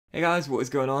Hey guys, what is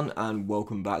going on? And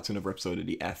welcome back to another episode of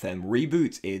the FM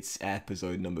Reboot. It's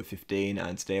episode number 15,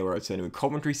 and today we're returning with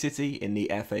Coventry City in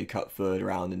the FA Cup third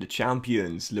round, and the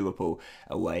champions, Liverpool,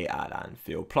 away at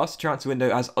Anfield. Plus, the transfer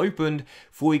window has opened.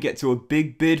 Before we get to a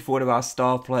big bid for one of our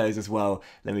star players as well,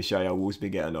 let me show you how Wolves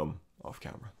been getting on off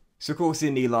camera. So of course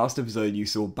in the last episode you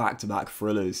saw back-to-back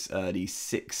thrillers, the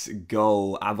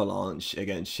 6-goal avalanche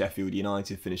against Sheffield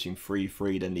United finishing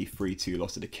 3-3, then the 3-2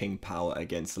 loss to the King Power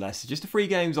against Leicester. Just the 3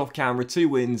 games off camera, 2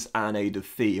 wins and a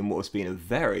defeat in what has been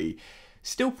a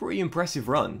still pretty impressive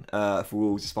run for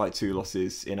Wolves despite 2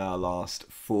 losses in our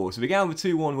last 4. So we began with a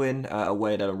 2-1 win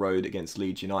away at Ellen Road against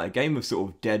Leeds United. A game of sort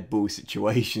of dead ball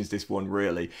situations, this one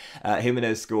really.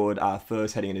 Jimenez scored our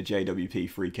first heading in a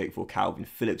JWP free kick for Calvin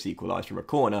Phillips, equalised from a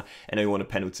corner, and then we won a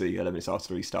penalty 11 minutes after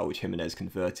the restart, which Jimenez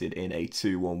converted in a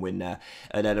 2-1 win there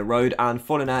at Ellen Road. And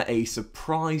following that, a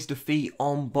surprise defeat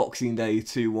on Boxing Day,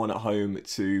 2-1 at home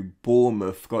to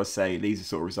Bournemouth. Gotta say, these are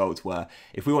sort of results where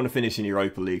if we want to finish in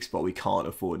Europa League spot, we can't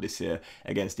afford this here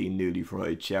against the newly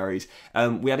promoted Cherries.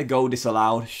 We had a goal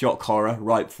disallowed, shock horror,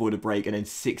 right before the break, and then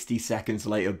 60 seconds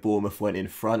later Bournemouth went in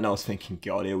front, and I was thinking,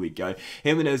 God, here we go.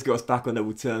 Jimenez got us back on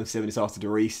level terms 7 minutes after the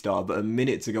restart, but a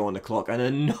minute to go on the clock, and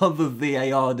another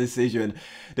VAR decision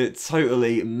that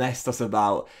totally messed us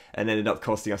about and ended up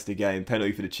costing us the game.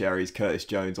 Penalty for the Cherries. Curtis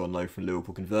Jones on loan from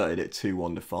Liverpool converted it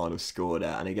 2-1, the final score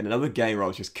there. And again, another game where I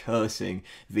was just cursing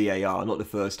VAR. Not the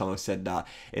first time I've said that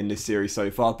in this series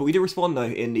so far, but we did respond though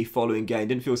in the following game.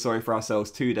 Didn't feel sorry for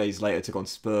ourselves. 2 days later, took on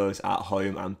Spurs at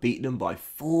home and beat them by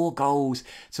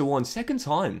 4-1. Second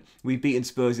time we've beaten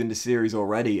Spurs in the series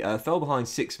already. Fell behind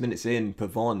 6 minutes in,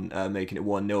 Pavon making it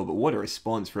 1-0, but what a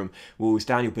response from Wolves.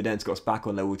 Daniel Podence got us back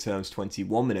on level terms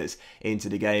 21 minutes into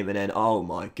the game, and then, oh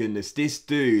my goodness, this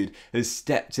dude has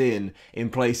stepped in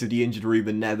place of the injured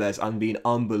Ruben Neves and been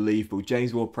unbelievable.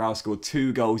 James Ward-Prowse scored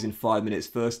 2 goals in 5 minutes.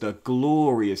 First, a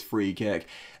glorious free kick,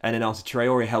 and then after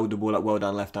Traore held the ball up well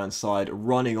down left-hand side,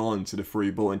 running on to the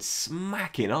through ball and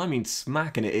smacking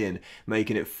it in,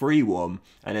 making it 3-1,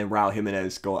 and then Raul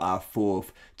Jimenez got our 4th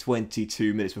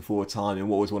 22 minutes before time in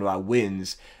what was one of our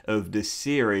wins of the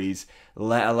series,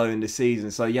 let alone the season.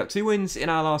 So yep, 2 wins in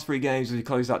our last 3 games as we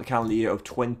close out the calendar year of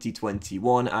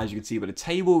 2021. As you can see by the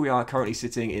table, we are currently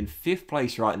sitting in 5th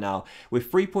place right now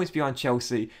with 3 points behind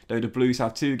Chelsea, though the Blues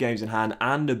have 2 games in hand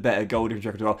and a better goal difference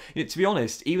record as well. You know, to be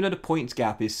honest, even though the points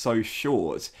gap is so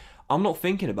short, I'm not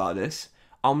thinking about this.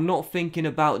 I'm not thinking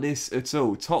about this at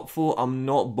all. Top 4, I'm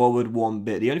not bothered one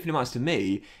bit. The only thing that matters to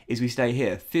me is we stay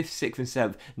here, 5th, 6th and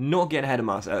 7th, not get ahead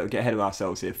of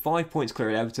ourselves here. 5 points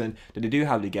clear at Everton, that they do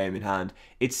have the game in hand.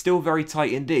 It's still very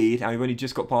tight indeed, and we've only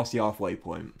just got past the halfway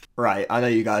point. Right, I know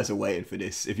you guys are waiting for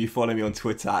this. If you follow me on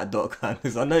Twitter at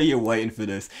 @DocClanners, I know you're waiting for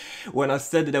this. When I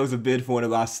said that there was a bid for one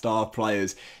of our star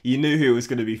players, you knew who it was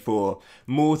going to be for.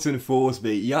 Morten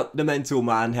Thorsby. Yep, the mental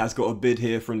man has got a bid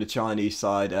here from the Chinese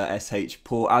side, SH.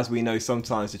 As we know,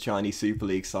 sometimes the Chinese Super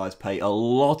League sides pay a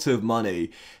lot of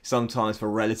money, sometimes for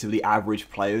relatively average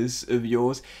players of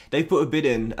yours. They put a bid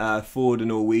in for the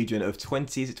Norwegian of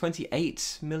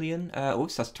 28 million?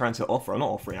 Oops, that's transfer offer. I'm not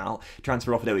offering out.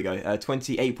 Transfer offer, there we go.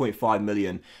 28.5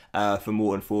 million for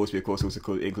Morten Thorsby. Of course,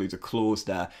 also includes a clause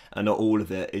there, and not all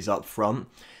of it is up front.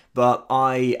 But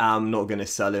I am not going to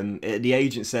sell him. The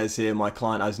agent says here, my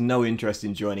client has no interest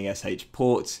in joining SH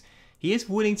Port. He is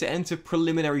willing to enter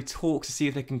preliminary talks to see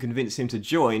if they can convince him to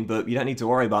join, but you don't need to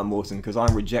worry about Morten because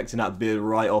I'm rejecting that bid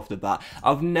right off the bat.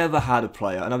 I've never had a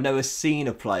player, and I've never seen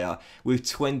a player with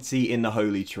 20 in the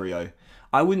Holy Trio.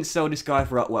 I wouldn't sell this guy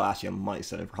for, well, actually, I might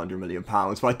sell him for £100 million,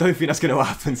 but I don't think that's going to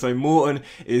happen. So Morten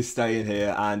is staying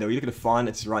here, and we look at the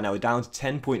finances right now. We're down to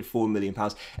 £10.4 million.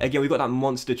 Again, we've got that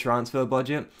monster transfer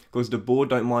budget because the board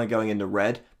don't mind going in the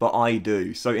red, but I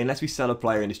do. So unless we sell a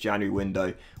player in this January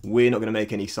window, we're not going to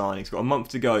make any signings. Got a month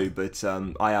to go, but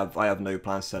I have no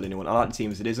plans to sell anyone. I like the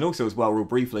team as it is, and also as well, real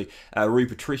briefly, Rui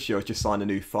Patricio has just signed a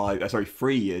new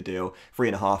 3-year deal,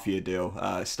 3.5-year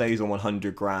deal. Stays on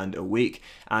 100 grand a week,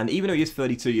 and even though he is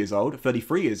 33 years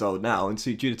old now, and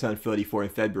due to turn 34 in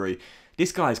February.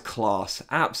 This guy's class,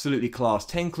 absolutely class.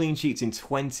 10 clean sheets in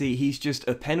 20. He's just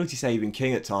a penalty-saving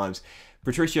king at times.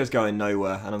 Patricio's going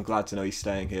nowhere, and I'm glad to know he's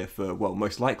staying here for, well,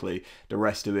 most likely the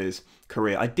rest of his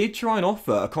career. I did try and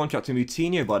offer a contract to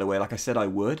Moutinho, by the way, like I said I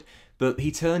would, but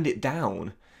he turned it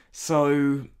down.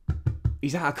 So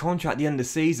he's out of contract at the end of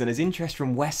the season. His interest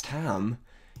from West Ham.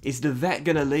 Is the vet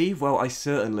going to leave? Well, I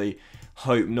certainly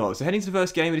Hope not. So heading to the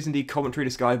first game, it is indeed Coventry, the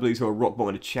Sky Blues, who are rock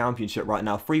bottom of the Championship right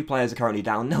now. 3 players are currently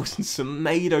down. Nelson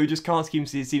Semedo just can't seem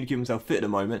to keep himself fit at the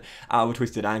moment, out of a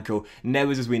twisted ankle.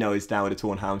 Nevers, as we know, is down with a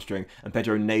torn hamstring, and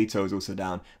Pedro Neto is also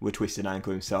down with a twisted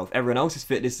ankle himself. Everyone else is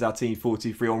fit. This is our team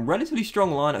 4-2-3 on relatively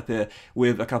strong lineup here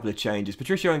with a couple of changes.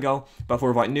 Patricio in goal,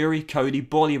 Balfour right, Nuri, Cody,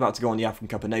 Bolly about to go on the African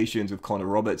Cup of Nations with Connor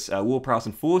Roberts, Ward-Prowse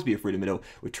and Forsby are through the middle,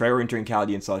 with Traore and Trincao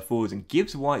the inside forwards, and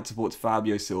Gibbs White supports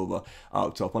Fabio Silva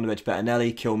up top. On the bench, Bettinelli,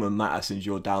 Kilman, Mattis and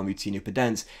Jordan, Moutinho,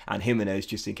 Pedence, and Jimenez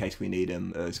just in case we need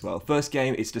him as well. First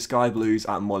game, it's the Sky Blues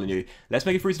at Molineux. Let's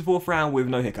make it through to the 4th round with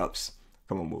no hiccups.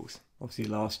 Come on, Wolves. Obviously,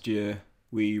 last year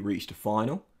we reached a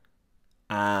final,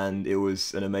 and it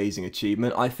was an amazing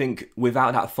achievement. I think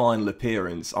without that final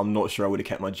appearance, I'm not sure I would have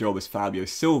kept my job, as Fabio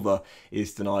Silva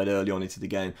is denied early on into the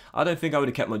game. I don't think I would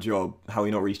have kept my job had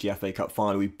we not reached the FA Cup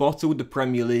final. We bottled the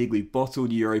Premier League, we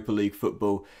bottled Europa League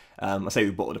football. I say we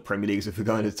bottled the Premier League as if we're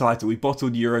going to the title. We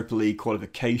bottled Europa League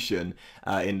qualification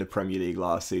in the Premier League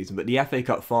last season. But the FA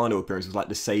Cup final appearance was like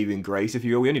the saving grace, if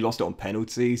you will. We only lost it on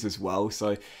penalties as well.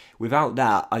 So without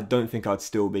that, I don't think I'd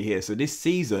still be here. So this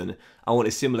season, I want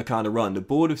a similar kind of run. The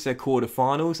board have said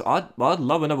quarterfinals. I'd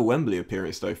love another Wembley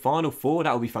appearance though. Final 4,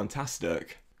 that would be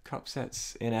fantastic. Cup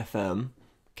sets in FM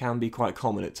can be quite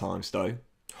common at times though.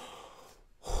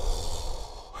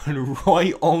 And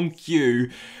right on cue,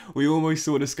 we almost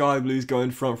saw the Sky Blues go in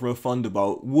front from a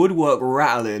thunderbolt. Woodwork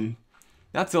rattling.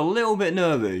 That's a little bit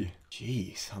nervy.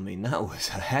 Jeez, I mean, that was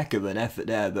a heck of an effort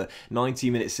there, but 90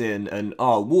 minutes in, and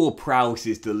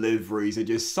Ward-Prowse's deliveries are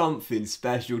just something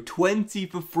special. 20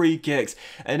 for free kicks,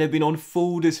 and they've been on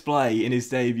full display in his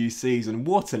debut season.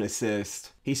 What an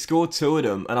assist. He scored 2 of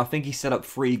them, and I think he set up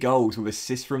 3 goals with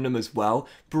assists from them as well.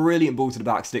 Brilliant ball to the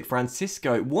back stick.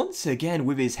 Francisco, once again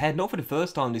with his head, not for the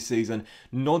first time this season,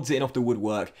 nods it in off the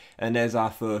woodwork, and there's our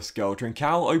first goal.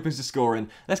 Trincao opens the scoring.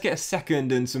 Let's get a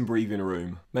second and some breathing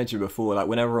room. Mentioned before, like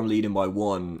whenever I'm leading by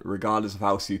 1, regardless of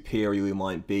how superior we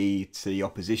might be to the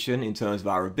opposition in terms of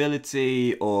our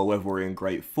ability, or whether we're in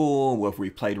great form, whether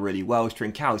we played really well,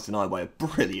 Trincao's denied by a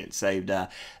brilliant save there,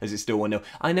 as it's still 1-0.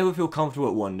 I never feel comfortable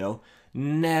at 1-0.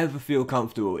 Never feel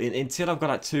comfortable until I've got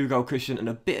that 2-goal cushion and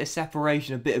a bit of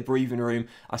separation, a bit of breathing room.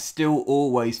 I still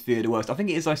always fear the worst. I think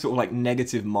it is like sort of like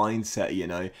negative mindset, you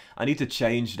know. I need to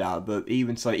change that, but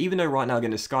even so, even though right now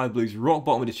again the Sky Blues rock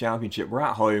bottom of the Championship, we're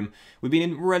at home, we've been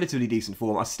in relatively decent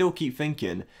form. I still keep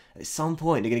thinking at some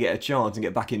point they're gonna get a chance and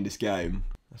get back in this game.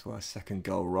 That's why a second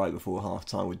goal right before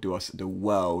half-time would do us the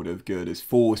world of good, as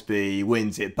Forsby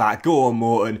wins it back. Go on,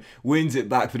 Morton. Wins it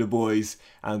back for the boys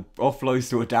and offloads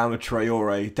to Adama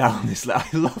Traore down this lane.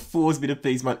 I love Forsby to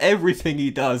piece, man. Everything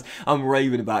he does, I'm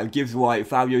raving about him. Gives White,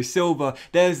 Fabio Silva.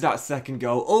 There's that second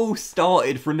goal. All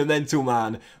started from the mental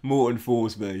man, Morton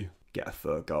Forsby. Get a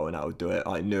 3rd goal and that would do it.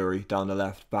 All right, Nuri down the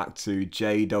left, back to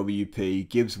JWP.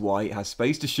 Gibbs White has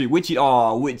space to shoot, which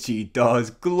he does.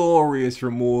 Glorious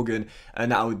from Morgan,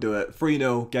 and that would do it.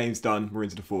 3-0, game's done. We're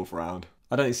into the 4th round.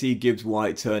 I don't see Gibbs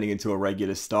White turning into a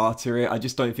regular starter here. I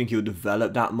just don't think he'll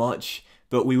develop that much.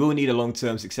 But we will need a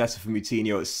long-term successor for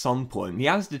Moutinho at some point. He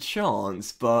has the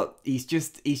chance, but he's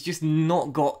just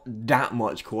not got that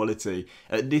much quality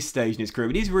at this stage in his career.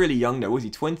 But he's really young now. Was he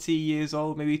 20 years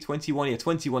old? Maybe 21? Yeah,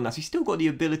 21 now. So he's still got the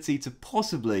ability to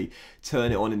possibly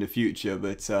turn it on in the future.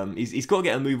 But he's got to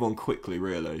get a move on quickly,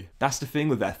 really. That's the thing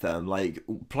with FM. Like,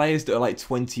 players that are like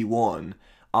 21...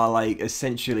 are like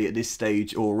essentially at this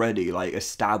stage already like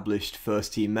established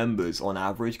first team members on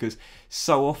average, because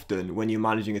so often when you're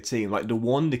managing a team, like the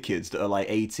wonder kids that are like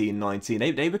 18, 19,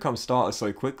 they become starters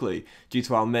so quickly due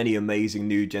to how many amazing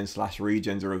new gen /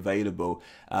 regens are available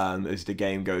as the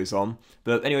game goes on.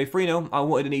 But anyway, 3-0, I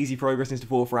wanted an easy progress into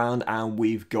the 4th round and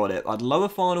we've got it. I'd love a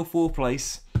final 4th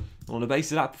place on the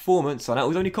basis of that performance. I know it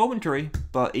was only Coventry,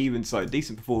 but even so,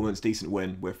 decent performance, decent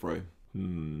win, we're through.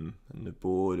 And the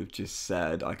board have just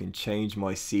said I can change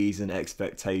my season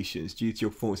expectations. Due to your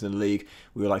performance in the league,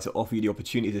 we would like to offer you the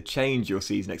opportunity to change your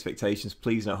season expectations.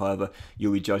 Please note, however,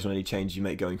 you'll be judged on any changes you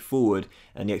make going forward,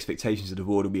 and the expectations of the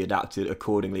board will be adapted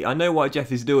accordingly. I know why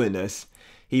Jeff is doing this.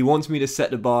 He wants me to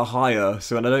set the bar higher,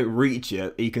 so when I don't reach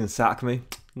it, he can sack me.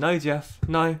 No, Jeff.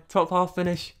 No. Top half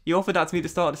finish. You offered that to me at the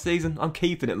start of the season. I'm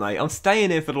keeping it, mate. I'm staying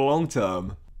here for the long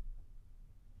term.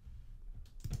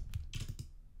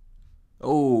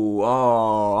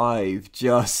 I've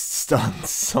just done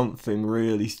something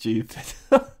really stupid.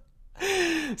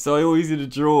 So I always did a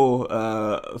draw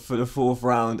for the 4th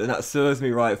round, and that serves me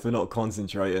right for not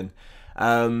concentrating.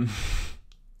 Well,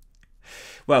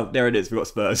 there it is. We got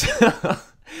Spurs.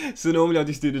 So normally I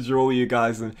just do the draw with you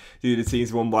guys and do the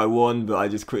teams one by one, but I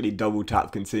just quickly double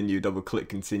tap continue, double click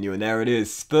continue, and there it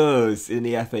is. Spurs in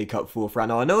the FA Cup fourth round.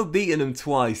 Now I know I've beaten them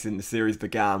twice since the series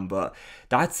began, but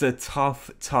that's a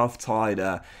tough tie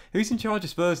there. Who's in charge of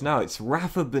Spurs now? It's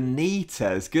Rafa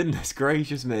Benitez. Goodness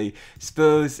gracious me.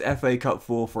 Spurs FA Cup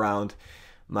fourth round.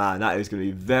 Man, that is going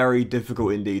to be very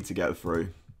difficult indeed to get through.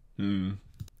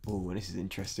 Oh, and this is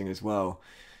interesting as well.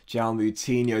 João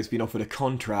Moutinho's been offered a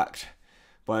contract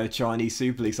by a Chinese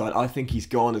Super League side. I think he's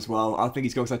gone as well. I think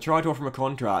he's gone because I tried to offer him a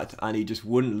contract and he just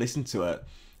wouldn't listen to it.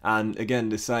 And again,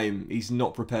 the same. He's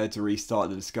not prepared to restart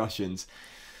the discussions.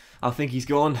 I think he's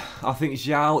gone. I think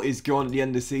João is gone at the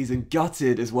end of the season.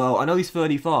 Gutted as well. I know he's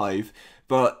 35,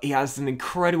 but he has some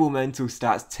incredible mental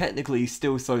stats. Technically, he's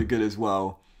still so good as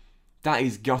well. That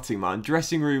is gutting, man.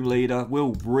 Dressing room leader.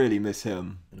 We'll really miss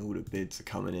him. And all the bids are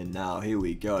coming in now. Here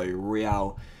we go.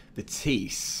 Real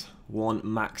Betis want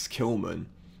Max Kilman.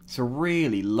 It's a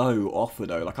really low offer,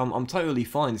 though. Like, I'm totally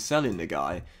fine selling the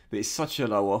guy, but it's such a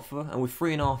low offer. And with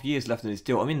 3.5 years left in his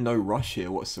deal, I'm in no rush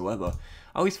here whatsoever.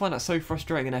 I always find that so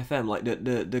frustrating in FM, like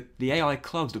the AI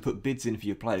clubs that put bids in for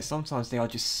your players, sometimes they are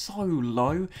just so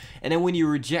low, and then when you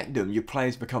reject them, your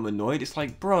players become annoyed. It's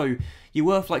like, bro, you're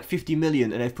worth like 50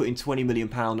 million and they've put in £20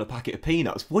 million a packet of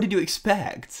peanuts. What did you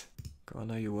expect? Gotta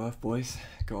know your worth, boys.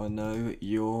 Gotta know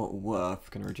your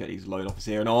worth. Gonna reject these loan offers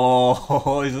here, and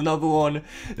oh, there's another one.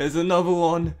 There's another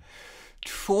one.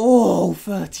 Oh,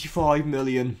 35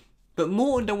 million. But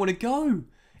Morton don't want to go.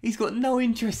 He's got no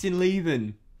interest in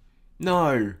leaving.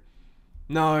 No.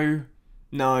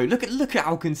 Look at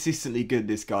how consistently good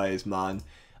this guy is, man.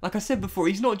 Like I said before,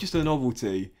 he's not just a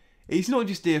novelty. He's not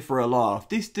just here for a laugh.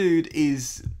 This dude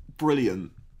is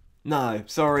brilliant. No,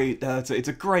 sorry, it's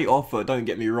a great offer, don't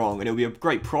get me wrong, and it'll be a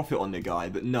great profit on the guy,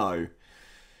 but no.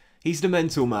 He's the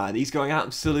mental man. He's going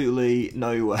absolutely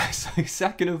nowhere. So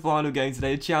second and final game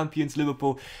today. The champions,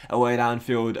 Liverpool, away at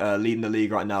Anfield, leading the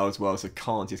league right now as well. So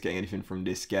can't just get anything from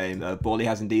this game. Bolly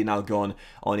has indeed now gone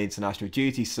on international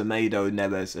duty. Semedo,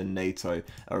 Neves and Nato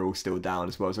are all still down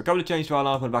as well. So a couple of changes to our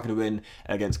lineup on the back of the win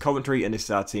against Coventry. And this is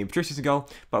our team. Patricia's in goal.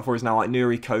 But for us now, like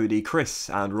Nuri, Cody, Chris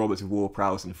and Roberts with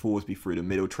Ward-Prowse and Forsby through the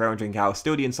middle. Trevor and Drinkhouse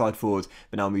still the inside forwards.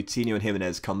 But now Moutinho and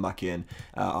Jimenez come back in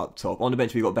up top. On the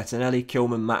bench, we've got Bettinelli,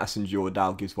 Kilman, Mattis and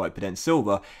Jordal, gives White, Pedent,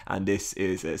 Silva, and this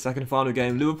is a second and final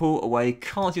game. Liverpool away,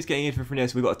 can't just get anything from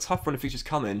this. We've got a tough run of fixtures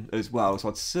coming as well, so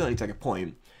I'd certainly take a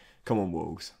point. Come on,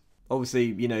 Wolves. Obviously,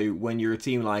 you know, when you're a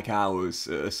team like ours,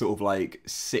 a sort of like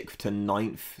 6th to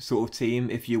 9th sort of team,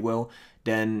 if you will,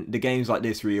 then the games like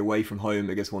this where you're away from home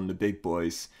against one of the big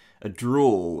boys, a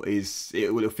draw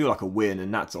it'll feel like a win,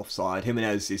 and that's offside.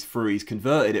 Jimenez is through, he's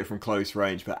converted it from close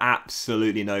range, but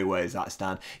absolutely no way is that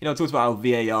stand. You know, I talked about how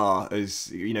VAR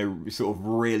has, you know, sort of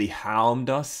really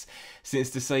harmed us since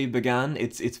the save began.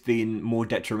 It's been more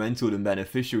detrimental than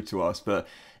beneficial to us, but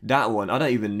that one, I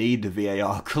don't even need the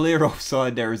VAR. Clear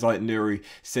offside there is like Nuri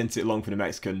sent it long for the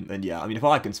Mexican, and yeah, I mean, if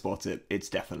I can spot it, it's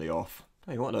definitely off.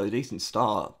 Hey, what though, a decent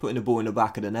start. Putting the ball in the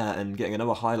back of the net and getting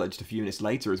another highlight just a few minutes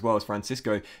later as well as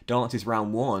Francisco dances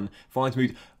round one. Finds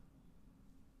mood.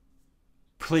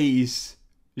 Please,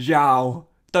 João,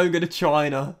 don't go to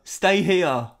China. Stay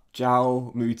here.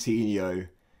 João Moutinho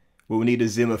will need a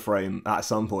Zimmer frame at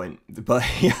some point. But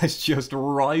he has just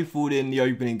rifled in the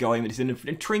opening goal. It's in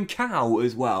Trincao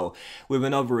as well with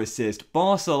another assist.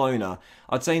 Barcelona,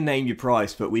 I'd say name your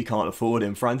price, but we can't afford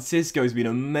him. Francisco's been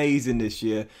amazing this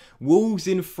year. Wolves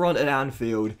in front at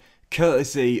Anfield,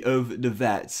 courtesy of the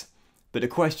vet. But the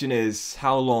question is,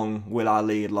 how long will our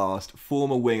lead last?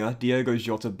 Former winger Diogo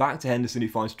Jota back to Henderson, who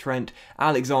finds Trent.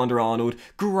 Alexander-Arnold,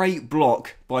 great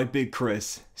block by Big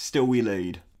Chris. Still we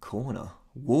lead. Corner.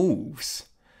 Wolves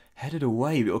headed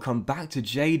away, but it'll come back to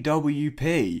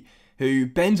JWP, who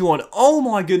bends one. Oh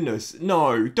my goodness,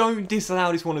 no, don't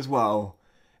disallow this one as well.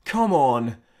 Come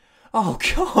on. Oh,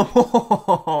 come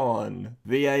on.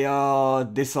 VAR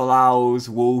disallows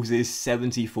Wolves'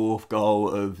 74th goal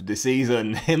of the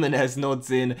season. Jimenez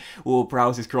nods in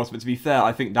Ward-Prowse's cross, but to be fair,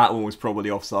 I think that one was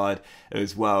probably offside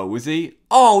as well. Was he?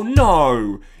 Oh,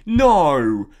 no.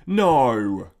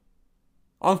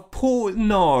 I've paused.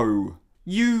 No.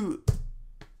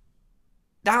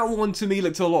 That one to me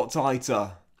looked a lot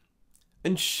tighter.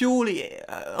 And surely,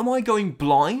 am I going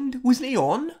blind? Wasn't he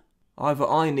on? Either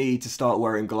I need to start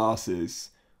wearing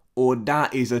glasses, or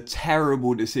that is a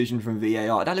terrible decision from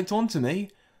VAR. That looked on to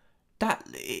me. That,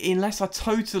 unless I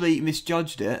totally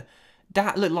misjudged it,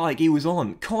 that looked like he was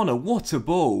on. Connor, what a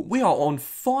ball. We are on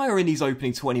fire in these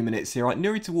opening 20 minutes here. Right,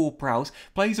 Nuri to Ward-Prowse,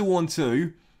 plays a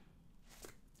 1-2.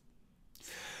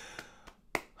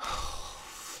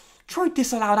 Try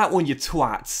disallow that one, you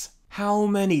twats. How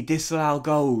many disallowed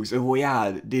goals have we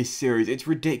had this series? It's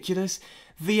ridiculous.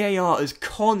 VAR has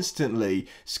constantly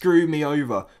screwed me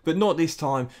over, but not this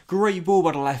time. Great ball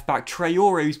by the left back.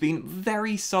 Traore, who's been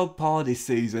very subpar this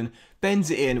season, bends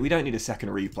it in. We don't need a second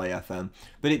replay, FM.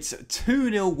 But it's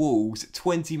 2-0 Wolves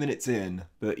 20 minutes in.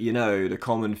 But you know, the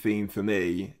common theme for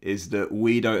me is that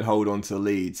we don't hold on to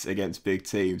leads against big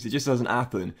teams. It just doesn't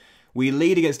happen. We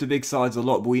lead against the big sides a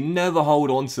lot, but we never hold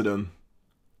on to them.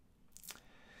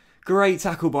 Great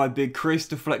tackle by Big Chris,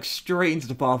 deflects straight into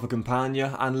the path of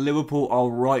Campagna, and Liverpool are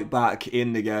right back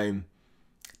in the game.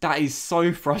 That is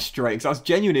so frustrating, because that's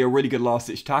genuinely a really good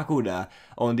last-ditch tackle there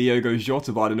on Diogo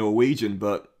Jota by the Norwegian,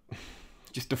 but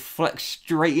just deflects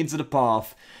straight into the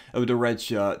path of the red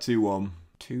shirt, 2-1.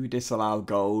 2 disallowed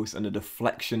goals and a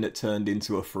deflection that turned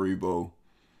into a through ball.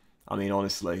 I mean,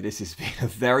 honestly, this has been a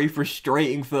very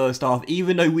frustrating first half.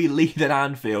 Even though we lead at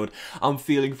Anfield, I'm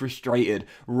feeling frustrated.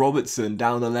 Robertson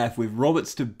down the left with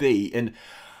Roberts to beat. And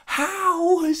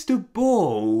how has the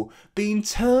ball been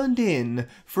turned in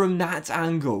from that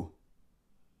angle?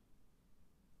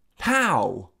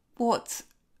 How? What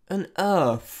on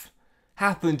earth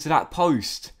happened to that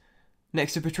post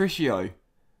next to Patricio?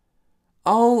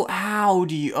 Oh, how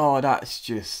do you... Oh, that's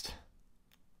just...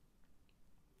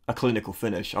 a clinical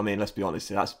finish. I mean, let's be honest,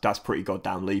 that's pretty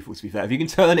goddamn lethal, to be fair. If you can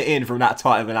turn it in from that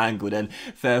tight of an angle, then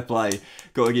fair play.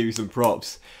 Got to give you some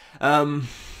props.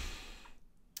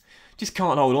 Just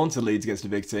can't hold on to leads against the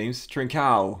big teams.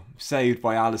 Trincao, saved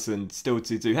by Alisson, still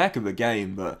 2-2. Heck of a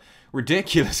game, but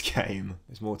ridiculous game.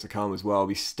 There's more to come as well. I'll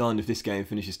be stunned if this game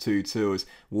finishes 2-2 as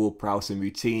Ward-Prowse and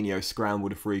Moutinho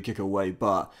scrambled a free kick away,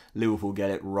 but Liverpool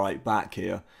get it right back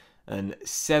here. And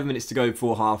 7 minutes to go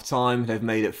before half-time. They've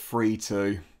made it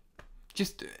 3-2.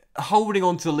 Just holding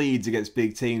on to leads against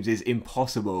big teams is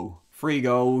impossible. 3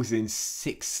 goals in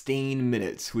 16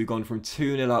 minutes. We've gone from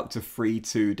 2-0 up to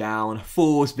 3-2 down.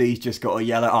 Forsby's just got a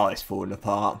yellow. Oh, it's falling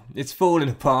apart. It's falling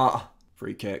apart.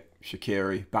 Free kick.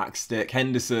 Shaqiri. Back stick.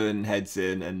 Henderson heads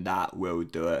in, and that will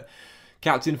do it.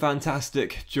 Captain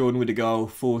Fantastic. Jordan with a goal.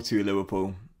 4-2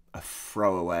 Liverpool. A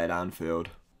throwaway at Anfield.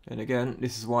 And again,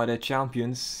 this is why they're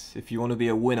champions. If you want to be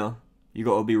a winner, you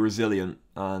got to be resilient,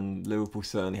 and Liverpool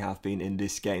certainly have been in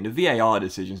this game. The VAR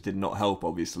decisions did not help,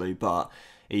 obviously, but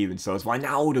even so, as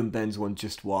Wijnaldum bends one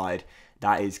just wide,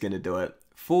 that is going to do it.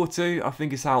 4-2, I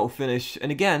think is how it'll finish. And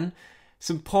again,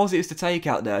 some positives to take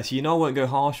out there, so you know I won't go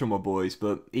harsh on my boys,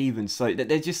 but even so,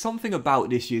 there's just something about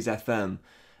this year's FM.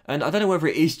 And I don't know whether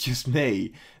it is just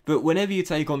me, but whenever you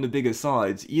take on the bigger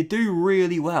sides, you do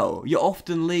really well. You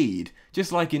often lead,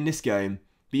 just like in this game.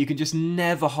 But you can just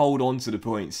never hold on to the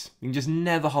points. You can just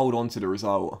never hold on to the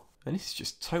result. And this is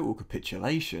just total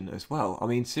capitulation as well. I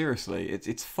mean, seriously, it's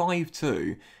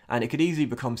 5-2, and it could easily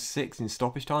become 6 in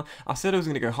stoppage time. I said I was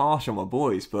going to go harsh on my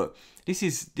boys, but this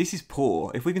is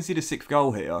poor. If we can see the 6th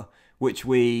goal here, which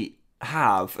we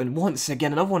have, and once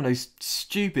again, another one of those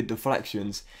stupid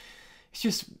deflections, it's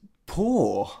just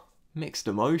poor. Mixed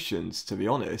emotions, to be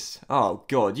honest. Oh,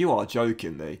 God, you are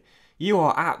joking me. You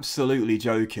are absolutely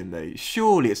joking me.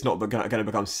 Surely it's not going to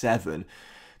become 7.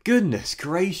 Goodness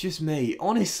gracious me.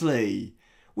 Honestly.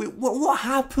 What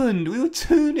happened? We were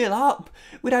 2-0 up.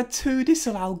 We'd had 2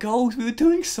 disallowed goals. We were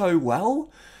doing so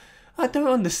well. I don't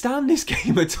understand this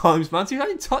game at times, man. I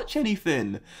didn't touch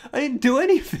anything. I didn't do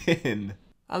anything.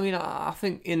 I mean, I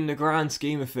think in the grand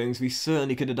scheme of things, we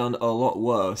certainly could have done a lot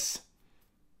worse.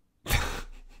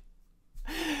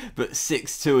 But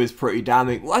 6-2 is pretty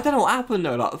damning. Well, I don't know what happened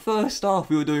though. Like, the first half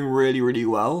we were doing really, really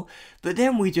well. But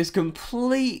then we just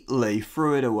completely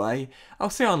threw it away. I'll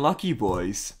say unlucky,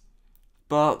 boys.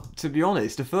 But to be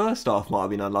honest, the first half might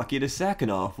have been unlucky. The second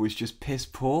half was just piss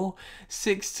poor.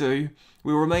 6-2.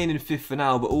 We'll remain in 5th for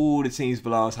now, but all the teams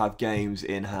below us have games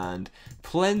in hand.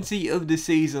 Plenty of the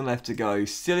season left to go.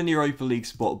 Still in the Europa League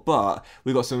spot, but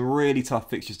we've got some really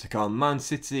tough fixtures to come. Man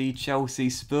City, Chelsea,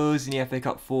 Spurs in the FA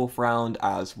Cup 4th round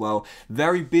as well.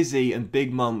 Very busy and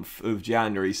big month of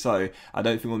January, so I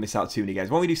don't think we'll miss out too many games.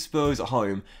 Why don't we do Spurs at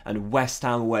home and West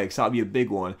Ham away? Because that would be a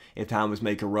big one if the Hammers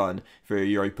make a run for a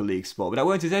Europa League spot. But that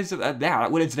went into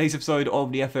today's episode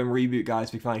of the FM Reboot,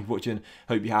 guys. Big thank you for watching.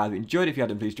 Hope you have enjoyed it. If you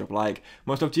hadn't, please drop a like.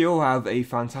 Much love to you all. Have a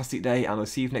fantastic day, and I'll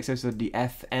see you for next episode of the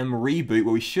FM Reboot,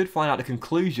 where we should find out the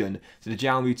conclusion to the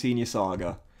Moutinho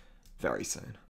saga very soon.